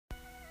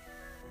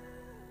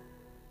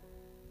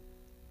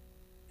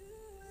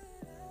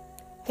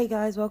Hey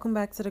guys, welcome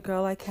back to the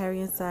Girl I Carry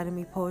Inside of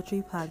Me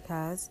Poetry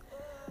Podcast.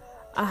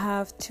 I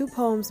have 2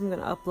 poems I'm going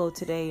to upload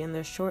today, and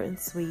they're short and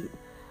sweet.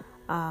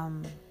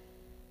 I'm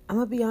going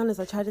to be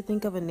honest, I tried to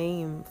think of a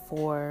name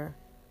for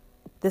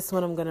this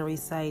one I'm going to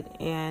recite,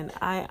 and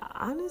I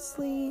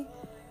honestly,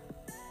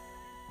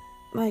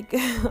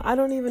 I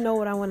don't even know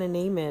what I want to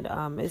name it.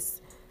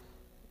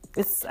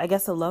 It's I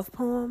guess, a love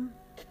poem.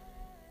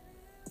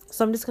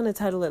 So I'm just going to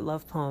title it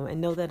Love Poem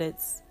and know that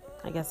it's,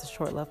 I guess, a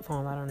short love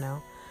poem. I don't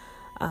know.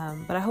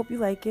 But I hope you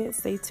like it.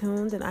 Stay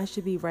tuned, and I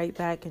should be right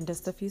back in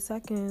just a few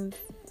seconds.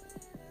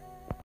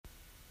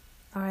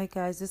 All right,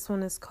 guys, this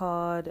one is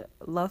called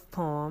Love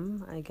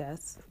Poem, I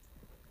guess.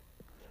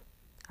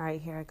 All right,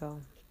 here I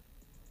go.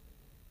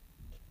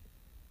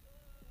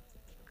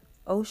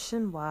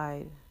 Ocean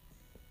wide,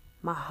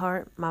 my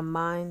heart, my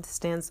mind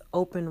stands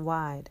open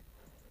wide.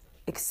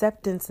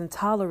 Acceptance and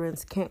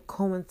tolerance can't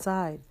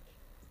coincide.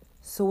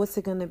 So what's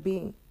it gonna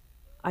be?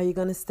 Are you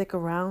gonna stick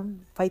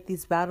around, fight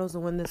these battles,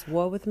 and win this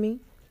war with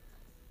me?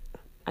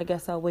 I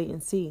guess I'll wait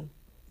and see.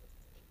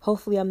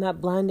 Hopefully I'm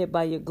not blinded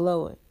by your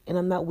glow, and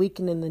I'm not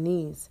weakened in the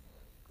knees,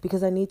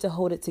 because I need to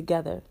hold it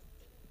together.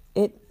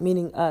 It,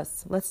 meaning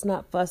us. Let's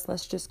not fuss,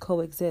 let's just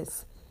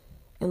coexist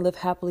and live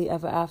happily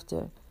ever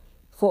after.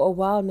 For a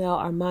while now,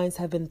 our minds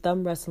have been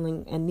thumb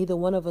wrestling, and neither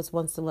one of us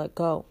wants to let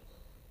go,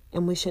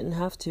 and we shouldn't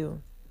have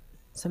to.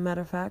 As a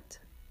matter of fact,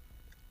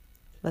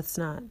 let's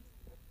not.